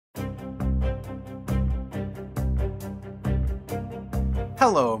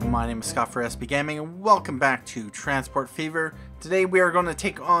Hello, my name is Scott for SB Gaming and welcome back to Transport Fever. Today we are going to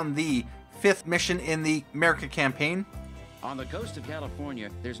take on the 5th mission in the America campaign. On the coast of California,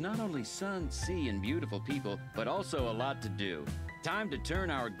 there's not only sun, sea, and beautiful people, but also a lot to do. Time to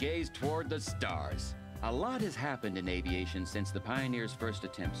turn our gaze toward the stars. A lot has happened in aviation since the pioneers' first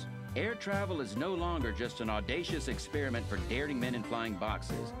attempts. Air travel is no longer just an audacious experiment for daring men in flying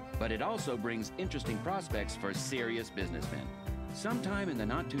boxes, but it also brings interesting prospects for serious businessmen. Sometime in the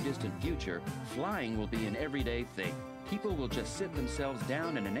not-too-distant future, flying will be an everyday thing. People will just sit themselves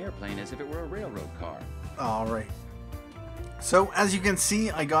down in an airplane as if it were a railroad car. Alright. So, as you can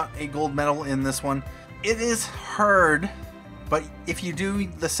see, I got a gold medal in this one. It is hard, but if you do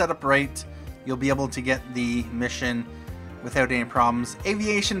the setup right, you'll be able to get the mission without any problems.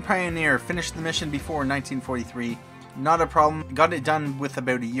 Aviation Pioneer finished the mission before 1943. Not a problem. Got it done with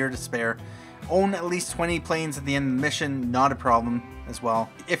about a year to spare. Own at least 20 planes at the end of the mission, not a problem as well.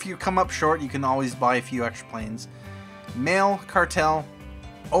 If you come up short, you can always buy a few extra planes. Mail Cartel,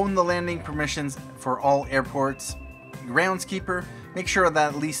 own the landing permissions for all airports. Groundskeeper, make sure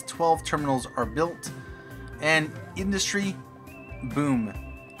that at least 12 terminals are built. And Industry, boom.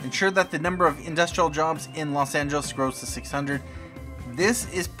 Ensure that the number of industrial jobs in Los Angeles grows to 600.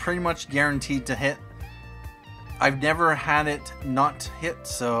 This is pretty much guaranteed to hit. I've never had it not hit,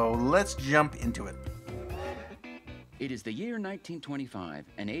 so let's jump into it. It is the year 1925,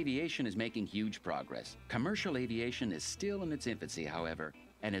 and aviation is making huge progress. Commercial aviation is still in its infancy, however,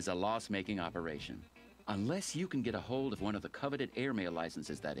 and is a loss-making operation. Unless you can get a hold of one of the coveted airmail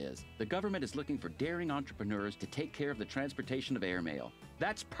licenses, that is, the government is looking for daring entrepreneurs to take care of the transportation of airmail.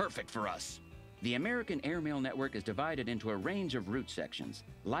 That's perfect for us. The American airmail network is divided into a range of route sections.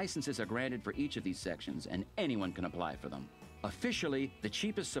 Licenses are granted for each of these sections, and anyone can apply for them. Officially, the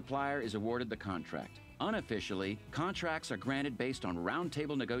cheapest supplier is awarded the contract. Unofficially, contracts are granted based on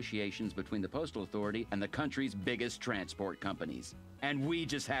roundtable negotiations between the Postal Authority and the country's biggest transport companies. And we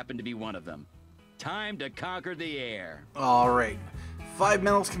just happen to be one of them. Time to conquer the air. Alright, 5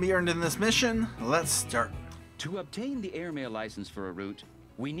 medals can be earned in this mission. Let's start. To obtain the airmail license for a route,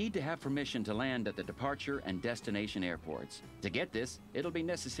 we need to have permission to land at the departure and destination airports. To get this, it'll be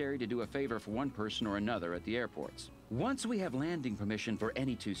necessary to do a favor for one person or another at the airports. Once we have landing permission for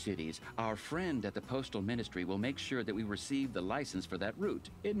any two cities, our friend at the Postal Ministry will make sure that we receive the license for that route.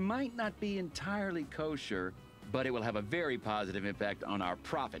 It might not be entirely kosher, but it will have a very positive impact on our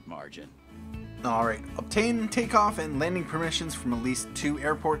profit margin. Alright, obtain takeoff and landing permissions from at least 2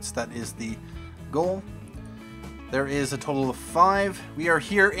 airports. That is the goal. There is a total of 5. We are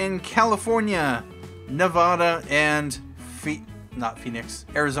here in California, Nevada, and not Phoenix,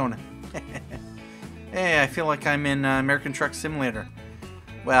 Arizona. Hey, I feel like I'm in American Truck Simulator.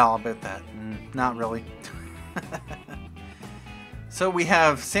 Well, about that. Not really. So we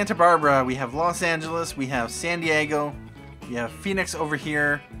have Santa Barbara, we have Los Angeles, we have San Diego, we have Phoenix over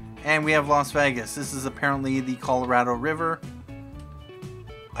here, and we have Las Vegas. This is apparently the Colorado River.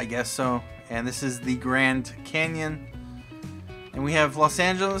 I guess so. And this is the Grand Canyon. And we have Los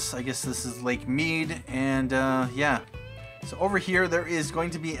Angeles. I guess this is Lake Mead. And yeah. So over here there is going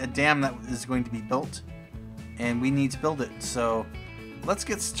to be a dam that is going to be built. And we need to build it. So let's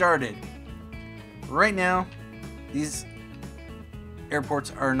get started. Right now, these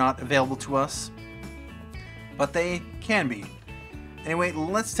airports are not available to us. But they can be. Anyway,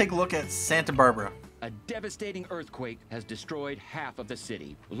 let's take a look at Santa Barbara. A devastating earthquake has destroyed half of the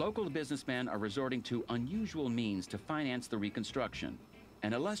city. Local businessmen are resorting to unusual means to finance the reconstruction.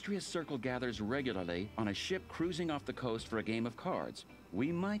 An illustrious circle gathers regularly on a ship cruising off the coast for a game of cards.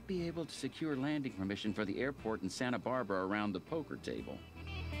 We might be able to secure landing permission for the airport in Santa Barbara around the poker table.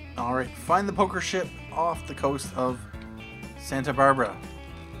 Alright, find the poker ship off the coast of Santa Barbara.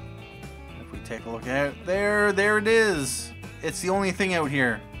 If we take a look at it, there it is. It's the only thing out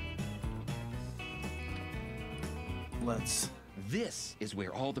here. This is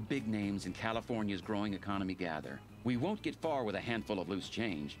where all the big names in California's growing economy gather. We won't get far with a handful of loose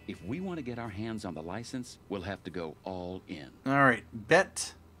change. If we want to get our hands on the license, we'll have to go all in. Alright,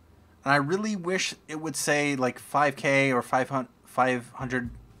 bet. And I really wish it would say like 5K or 500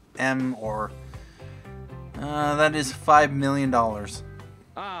 M or... that is $5 million.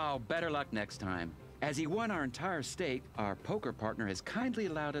 Oh, better luck next time. As he won our entire stake, our poker partner has kindly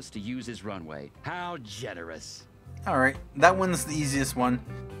allowed us to use his runway. How generous. Alright, that one's the easiest one.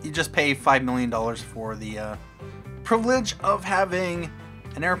 You just pay $5 million for the privilege of having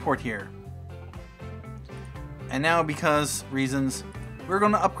an airport here. And now, because reasons, we're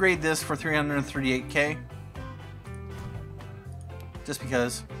going to upgrade this for 338K. Just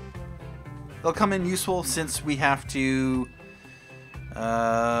because. They'll come in useful since we have to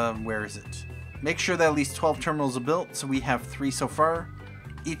Where is it? Make sure that at least 12 terminals are built, so we have 3 so far.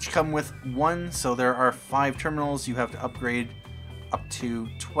 Each come with 1, so there are 5 terminals. You have to upgrade up to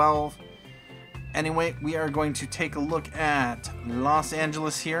 12. Anyway, we are going to take a look at Los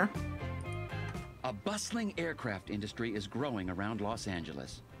Angeles here. A bustling aircraft industry is growing around Los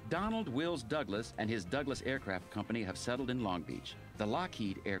Angeles. Donald Wills Douglas and his Douglas Aircraft Company have settled in Long Beach, the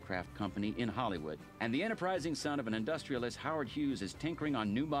Lockheed Aircraft Company in Hollywood, and the enterprising son of an industrialist, Howard Hughes, is tinkering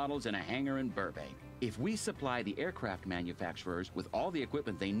on new models in a hangar in Burbank. If we supply the aircraft manufacturers with all the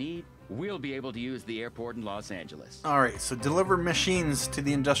equipment they need, we'll be able to use the airport in Los Angeles. Alright, so deliver machines to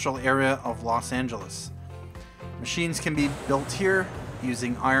the industrial area of Los Angeles. Machines can be built here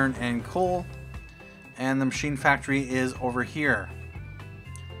using iron and coal, and the machine factory is over here.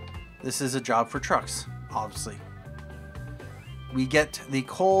 This is a job for trucks, obviously. We get the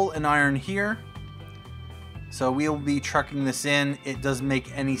coal and iron here, so we'll be trucking this in. It doesn't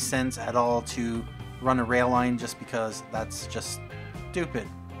make any sense at all to run a rail line just because that's just stupid.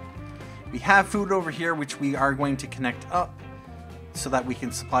 We have food over here which we are going to connect up so that we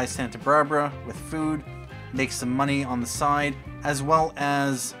can supply Santa Barbara with food, make some money on the side, as well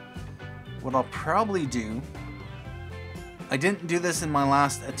as what I'll probably do. I didn't do this in my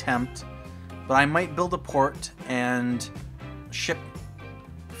last attempt, but I might build a port and ship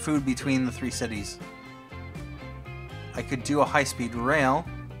food between the 3 cities. I could do a high-speed rail.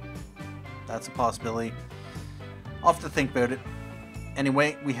 That's a possibility. I'll have to think about it.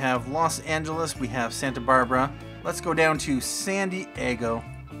 Anyway, we have Los Angeles, we have Santa Barbara. Let's go down to San Diego.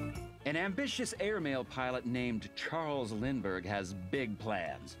 An ambitious airmail pilot named Charles Lindbergh has big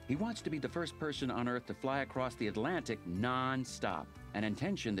plans. He wants to be the first person on Earth to fly across the Atlantic non-stop, an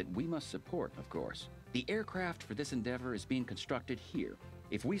intention that we must support, of course. The aircraft for this endeavor is being constructed here.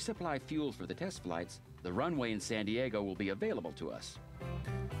 If we supply fuel for the test flights, the runway in San Diego will be available to us.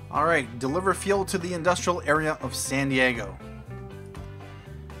 Alright, deliver fuel to the industrial area of San Diego.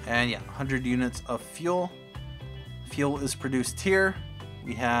 And yeah, 100 units of fuel. Fuel is produced here.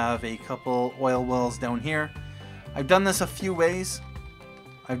 We have a couple oil wells down here. I've done this a few ways.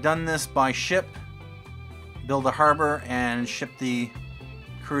 I've done this by ship, build a harbor and ship the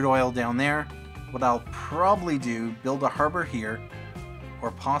crude oil down there. What I'll probably do, build a harbor here,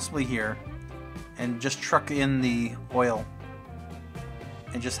 or possibly here, and just truck in the oil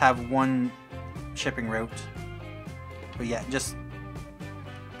and just have one shipping route. But yeah, just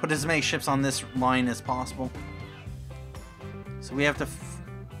put as many ships on this line as possible. So we have to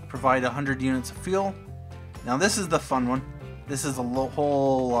provide 100 units of fuel. Now this is the fun one. This is a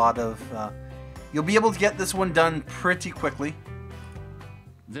whole lot of... you'll be able to get this one done pretty quickly.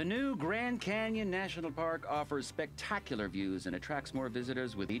 The new Grand Canyon National Park offers spectacular views and attracts more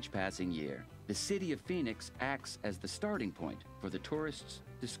visitors with each passing year. The city of Phoenix acts as the starting point for the tourists'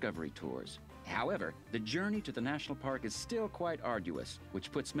 discovery tours. However, the journey to the national park is still quite arduous,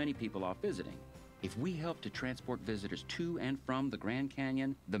 which puts many people off visiting. If we help to transport visitors to and from the Grand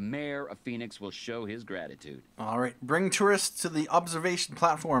Canyon, the mayor of Phoenix will show his gratitude. Alright, bring tourists to the observation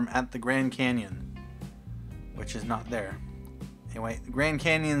platform at the Grand Canyon, which is not there. Anyway, the Grand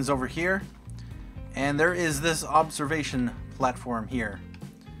Canyon's over here, and there is this observation platform here.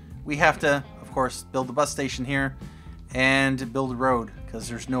 We have to, of course, build a bus station here and build a road, because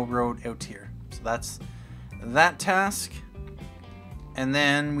there's no road out here. So that's that task. And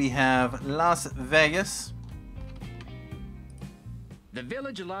then we have Las Vegas. The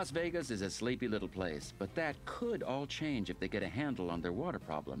village of Las Vegas is a sleepy little place, but that could all change if they get a handle on their water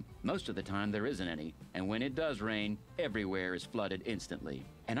problem. Most of the time there isn't any, and when it does rain, everywhere is flooded instantly.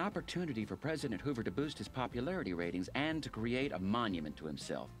 An opportunity for President Hoover to boost his popularity ratings and to create a monument to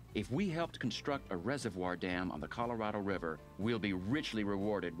himself. If we helped construct a reservoir dam on the Colorado River, we'll be richly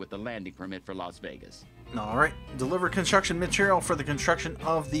rewarded with the landing permit for Las Vegas. Alright, deliver construction material for the construction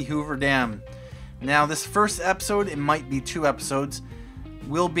of the Hoover Dam. Now this first episode, it might be 2 episodes,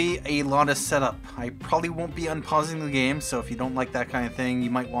 will be a lot of setup. I probably won't be unpausing the game, so if you don't like that kind of thing,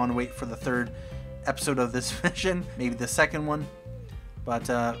 you might want to wait for the 3rd episode of this mission, maybe the 2nd one. But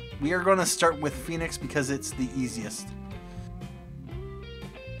we are going to start with Phoenix because it's the easiest.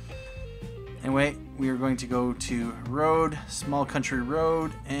 Anyway, we are going to go to road, small country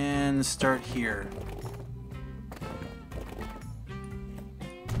road, and start here.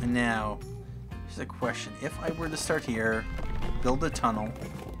 And now, here's a question. If I were to start here, build a tunnel,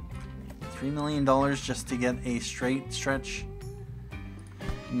 $3 million just to get a straight stretch?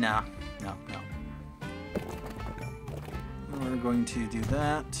 Nah, no. We're going to do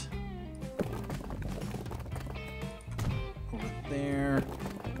that. Over there.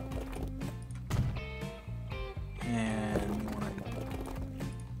 And we want to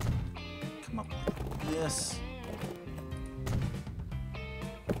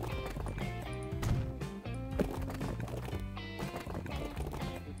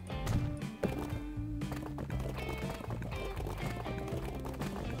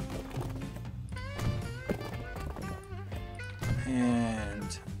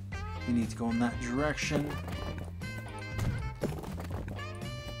you need to go in that direction.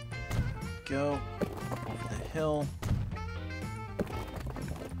 Go up over the hill.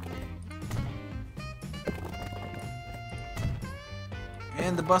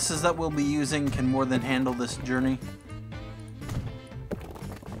 And the buses that we'll be using can more than handle this journey.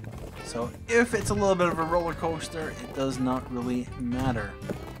 So if it's a little bit of a roller coaster, it does not really matter.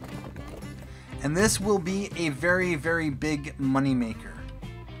 And this will be a very, very big money maker.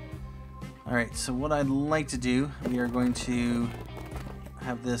 Alright, so what I'd like to do, we are going to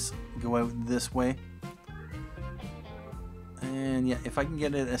have this go out this way. And yeah, if I can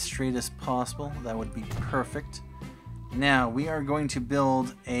get it as straight as possible, that would be perfect. Now, we are going to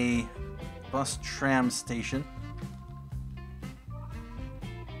build a bus tram station.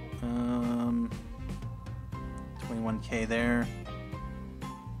 21K there.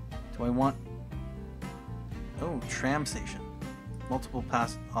 Do I want... Oh, tram station. Multiple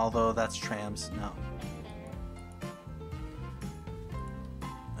pass... Although that's trams. No.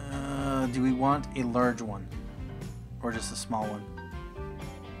 Do we want a large one? Or just a small one?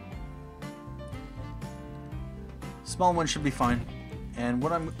 Small one should be fine. And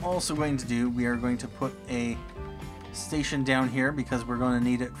what I'm also going to do, we are going to put a station down here because we're going to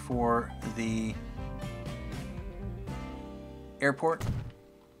need it for the airport.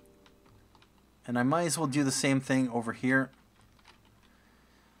 And I might as well do the same thing over here.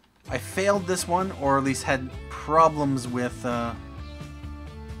 I failed this one, or at least had problems with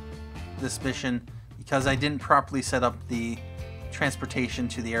this mission because I didn't properly set up the transportation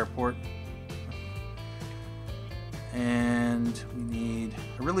to the airport. And we need...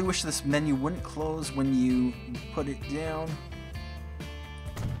 I really wish this menu wouldn't close when you put it down.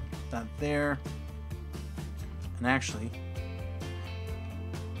 That there. And actually...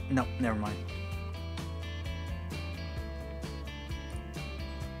 No, never mind.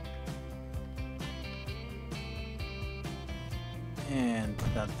 And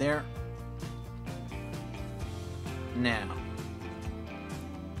put that there. Now.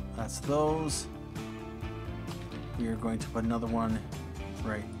 That's those. We are going to put another one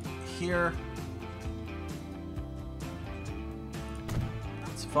right here.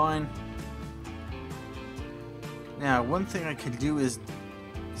 That's fine. Now, one thing I could do is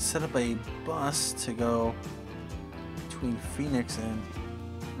set up a bus to go between Phoenix and...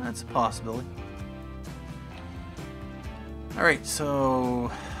 That's a possibility. Alright,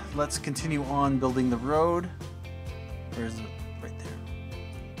 so let's continue on building the road. Where's it? Right there.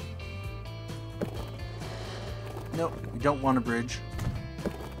 Nope, we don't want a bridge.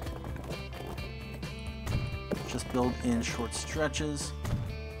 Just build in short stretches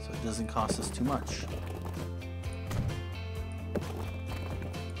so it doesn't cost us too much.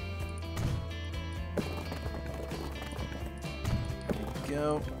 There we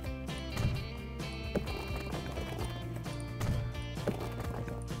go.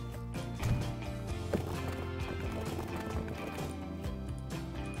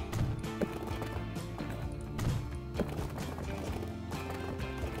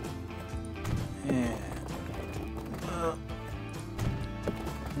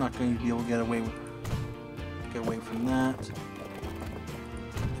 Not going to be able to get away from that.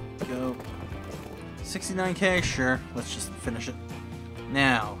 Go. 69K, sure. Let's just finish it.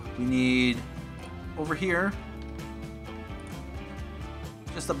 Now, we need over here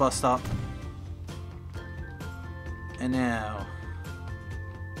just a bus stop. And now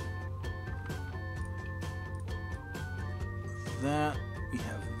that, we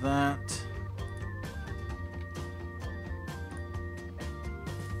have that.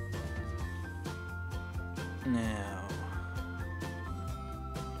 Now,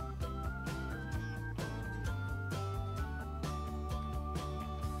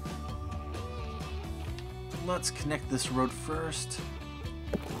 let's connect this road first.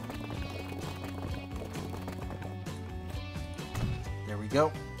 There we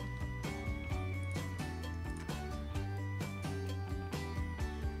go.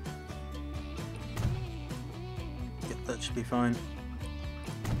 Yep, that should be fine.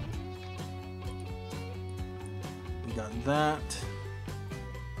 Got that.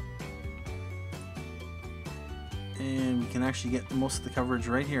 And we can actually get most of the coverage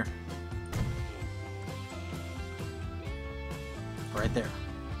right here. Right there.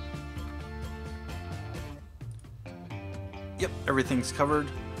 Yep, everything's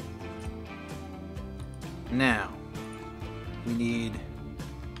covered. Now, we need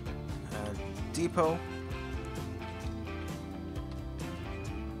a depot.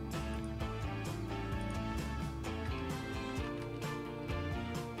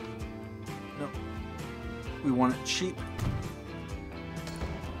 We want it cheap.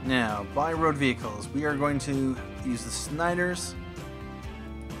 Now, buy road vehicles. We are going to use the Snyders.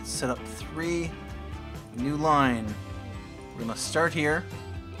 Let's set up 3. New line. We're going to start here.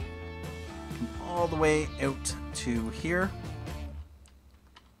 Come all the way out to here.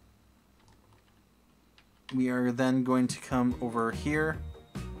 We are then going to come over here,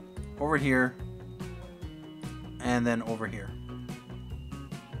 and then over here.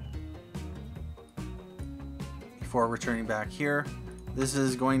 Before returning back here, this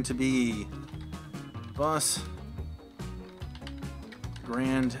is going to be bus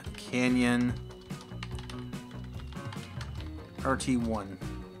Grand Canyon RT1.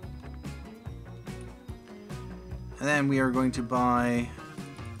 And then we are going to buy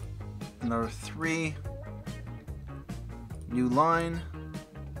another 3. New line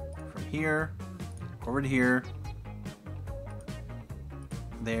from here over to here,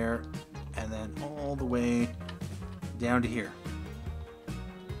 there, and then all the way down to here.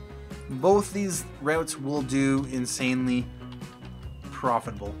 Both these routes will do insanely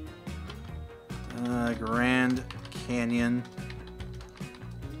profitable. Grand Canyon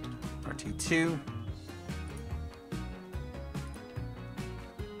RT2.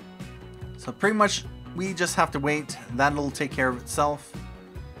 So pretty much we just have to wait. That'll take care of itself.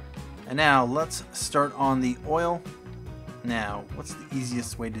 And now let's start on the oil. Now, what's the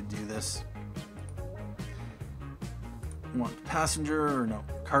easiest way to do this? Want passenger or no?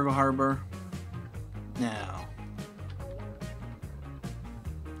 Cargo harbor. Now,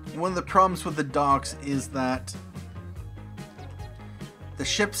 one of the problems with the docks is that the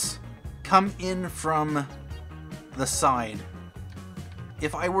ships come in from the side.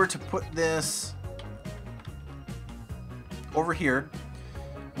 If I were to put this over here,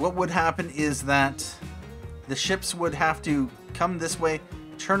 what would happen is that the ships would have to come this way,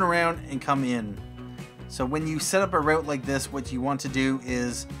 turn around, and come in. So when you set up a route like this, what you want to do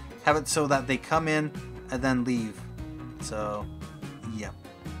is have it so that they come in and then leave. So, yeah.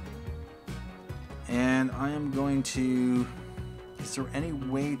 And I am going to... Is there any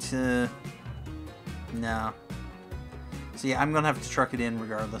way to... Nah. So yeah, I'm going to have to truck it in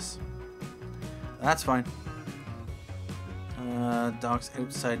regardless. That's fine. Docks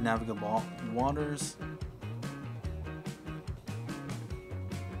outside navigable waters.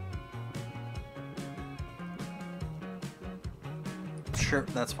 Sure,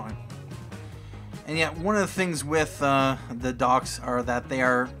 that's fine. And yeah, one of the things with the docks are that they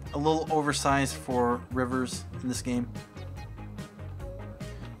are a little oversized for rivers in this game.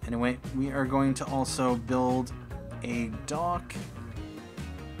 Anyway, we are going to also build a dock.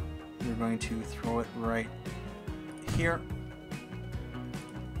 We're going to throw it right here.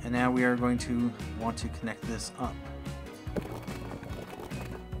 And now we are going to want to connect this up.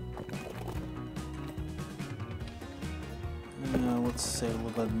 Let's save a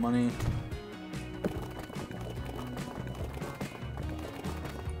little bit of money.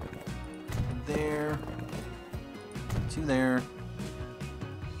 There. To there.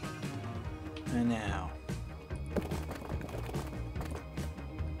 And now.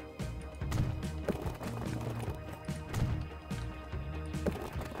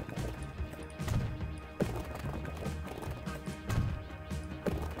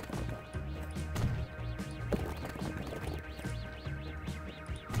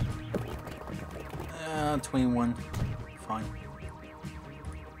 Uh, 21. Fine.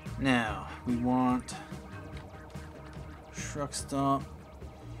 Now, we want truck stop.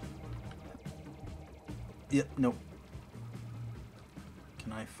 Yep, nope.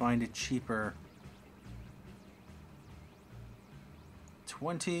 Can I find it cheaper?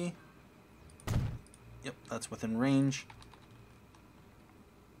 20. Yep, that's within range.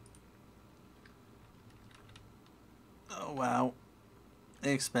 Oh, wow.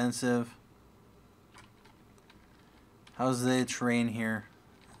 Expensive. How's the terrain here?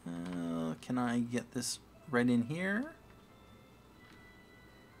 Can I get this right in here?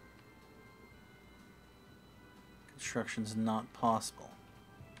 Construction's not possible.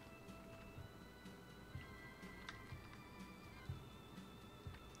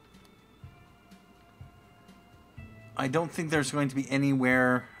 I don't think there's going to be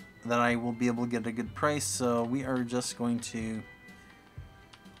anywhere that I will be able to get a good price, so we are just going to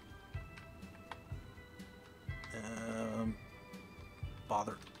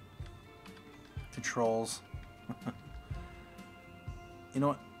bother. Controls. You know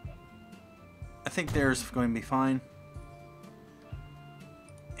what? I think there's going to be fine.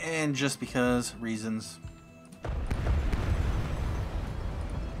 And just because reasons.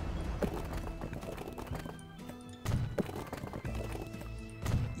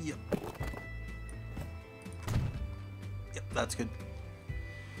 Yep. Yep, that's good.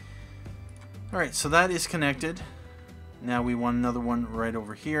 Alright, so that is connected. Now we want another one right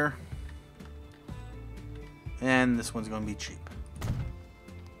over here. And this one's going to be cheap.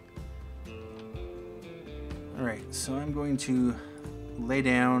 Alright, so I'm going to lay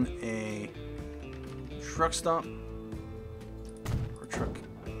down a truck stop or truck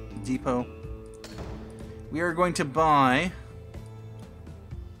depot. We are going to buy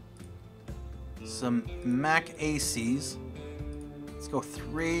some Mac ACs. Let's go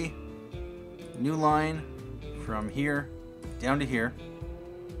 3. New line from here down to here.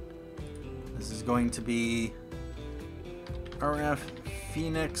 This is going to be RF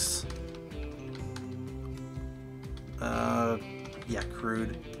Phoenix. Yeah,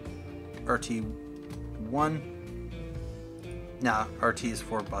 Crude RT1. Nah, RT is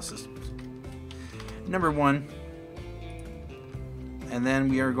 4 buses. Number 1. And then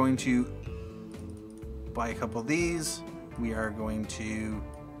we are going to buy a couple of these. We are going to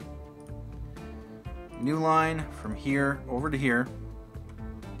new line from here over to here.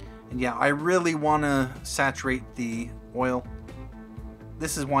 And yeah, I really want to saturate the oil.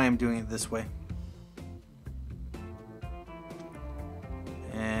 This is why I'm doing it this way.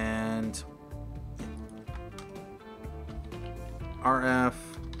 And RF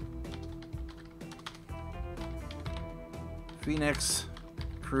Phoenix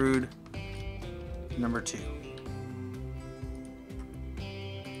Crude number 2.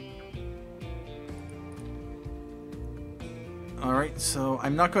 Alright, so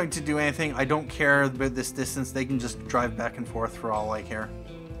I'm not going to do anything. I don't care about this distance. They can just drive back and forth for all I care.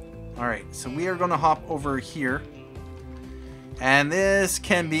 Alright, so we are going to hop over here. And this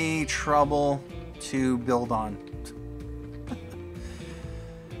can be trouble to build on.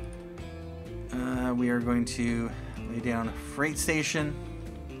 We are going to lay down a freight station.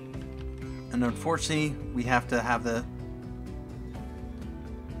 And unfortunately, we have to have the...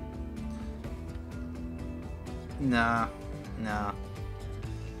 Nah.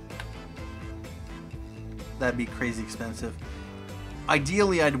 That'd be crazy expensive.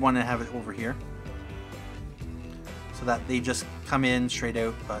 Ideally, I'd want to have it over here. So that they just come in straight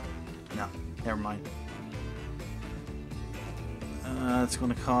out, but no, never mind. It's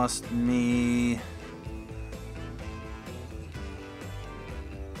going to cost me...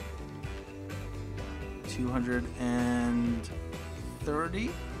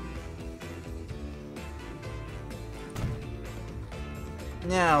 $230.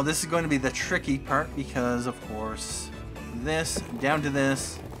 Now, this is going to be the tricky part because, of course, this down to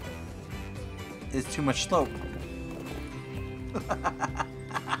this is too much slope.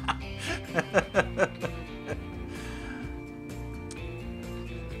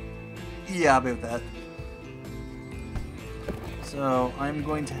 Yeah, about that. So, I'm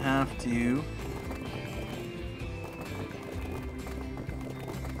going to have to...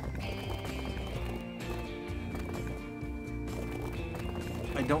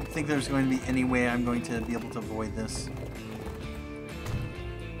 I don't think there's going to be any way I'm going to be able to avoid this.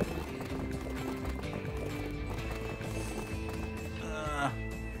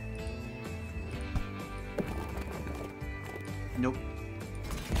 Nope.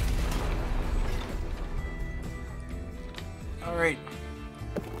 Alright.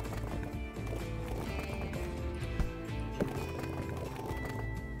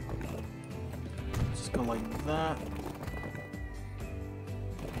 Just go like that.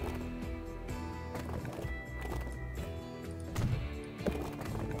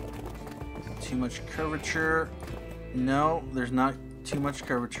 Too much curvature. No, there's not too much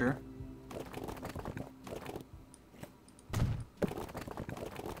curvature.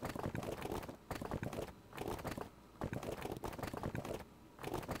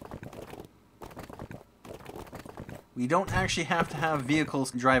 We don't actually have to have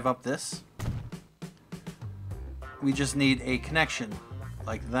vehicles drive up this. We just need a connection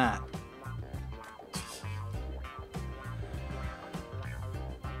like that.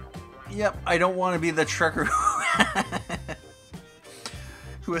 Yep, I don't want to be the trucker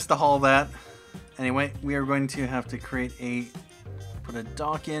who has to haul that. Anyway, we are going to have to create put a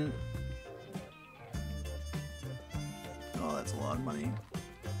dock in. Oh, that's a lot of money.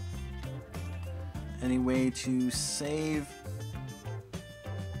 Any way to save?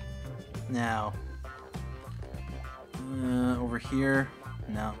 Now, over here,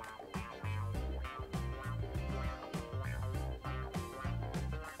 no.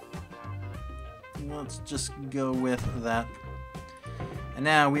 Let's just go with that. And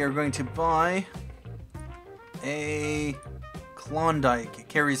now we are going to buy a Klondike. It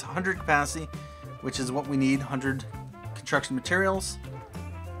carries 100 capacity, which is what we need, 100 construction materials.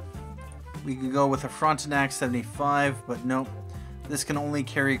 We could go with a Frontenac 75, but nope. This can only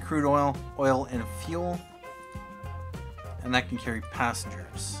carry crude oil, oil, and fuel. And that can carry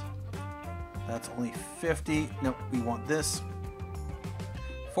passengers. That's only 50. Nope, we want this.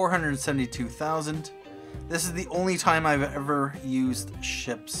 472,000. This is the only time I've ever used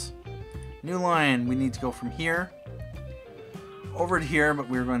ships. New line, we need to go from here over to here, but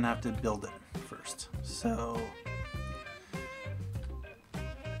we're going to have to build it first. So,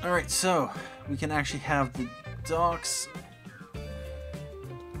 alright, so we can actually have the docks.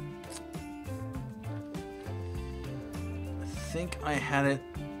 I think I had it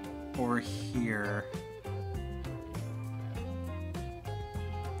over here.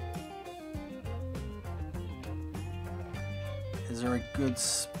 Is there a good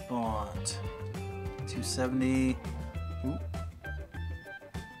spot? 270. Ooh.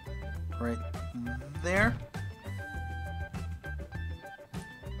 Right there.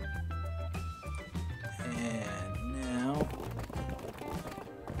 And now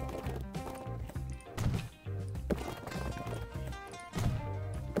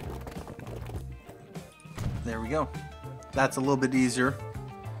there we go. That's a little bit easier.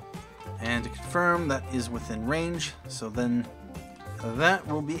 And to confirm, that is within range. So then that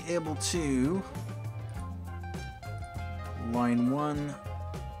will be able to line 1,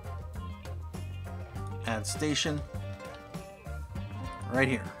 add station right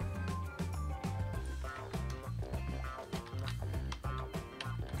here.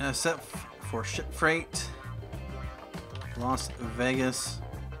 Set for ship freight, Las Vegas.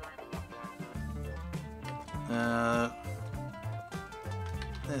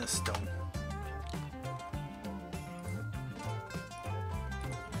 Stone.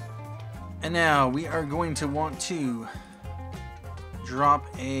 And now we are going to want to drop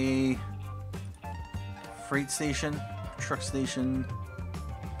a freight station, truck station.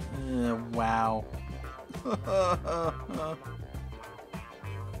 Wow.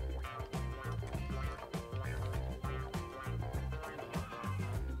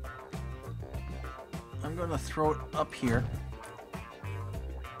 I'm going to throw it up here.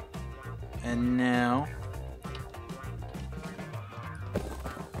 And now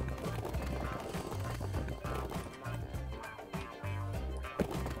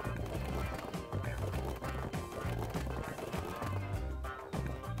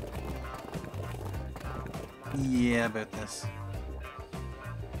yeah, about this.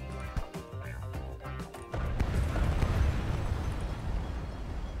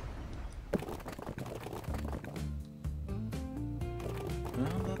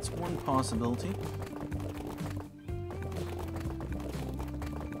 Well, that's one possibility.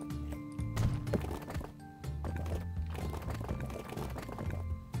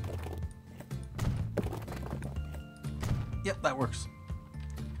 Yep, that works.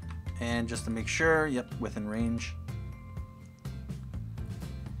 And just to make sure, yep, within range.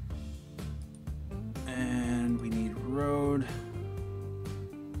 And we need road.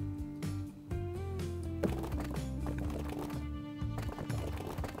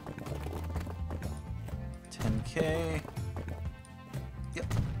 $10K. Yep.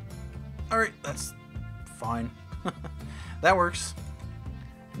 Alright, that's fine. That works.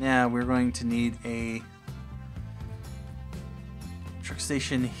 Now we're going to need a truck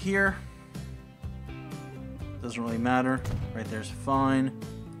station here. Doesn't really matter. Right there's fine.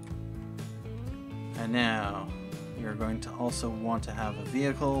 And now we are going to also want to have a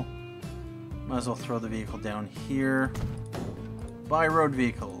vehicle. Might as well throw the vehicle down here. Buy road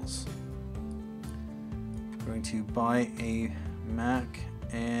vehicles. We're going to buy a Mac,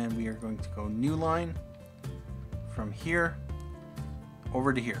 and we are going to go new line from here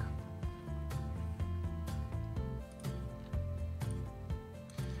over to here.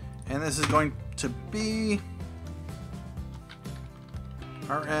 And this is going to be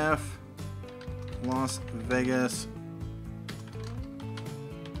RF Las Vegas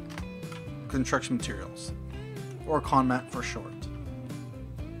Construction Materials, or ConMat for short.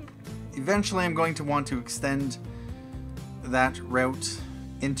 Eventually I'm going to want to extend that route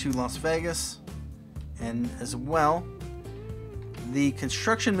into Las Vegas, and as well the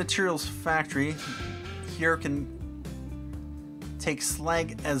construction materials factory here can take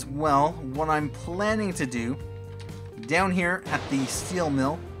slag as well. What I'm planning to do down here at the steel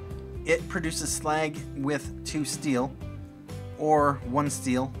mill, it produces slag with 2 steel or 1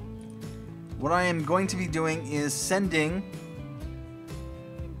 steel. What I am going to be doing is sending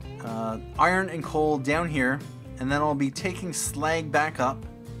iron and coal down here, and then I'll be taking slag back up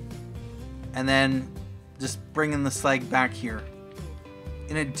and then just bringing the slag back here.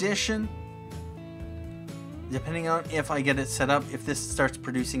 In addition, depending on if I get it set up, if this starts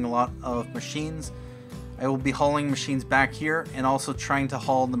producing a lot of machines, I will be hauling machines back here and also trying to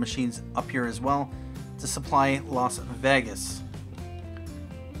haul the machines up here as well to supply Las Vegas.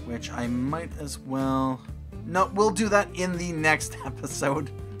 Which I might as well... No, we'll do that in the next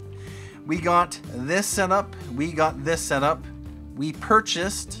episode. We got this set up. We got this set up. We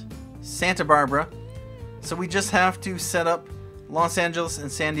purchased Santa Barbara. So we just have to set up Los Angeles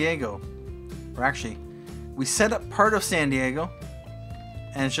and San Diego. Or actually, we set up part of San Diego.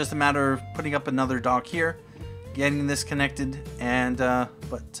 And it's just a matter of putting up another dock here, getting this connected, and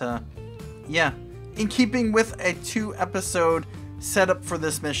yeah, in keeping with a 2-episode setup for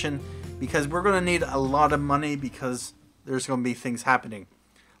this mission, because we're going to need a lot of money because there's going to be things happening.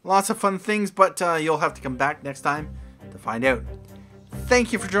 Lots of fun things, but you'll have to come back next time to find out.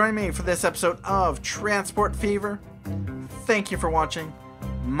 Thank you for joining me for this episode of Transport Fever. Thank you for watching.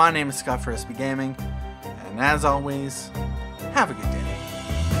 My name is Scott for SB Gaming, and as always, have a good day.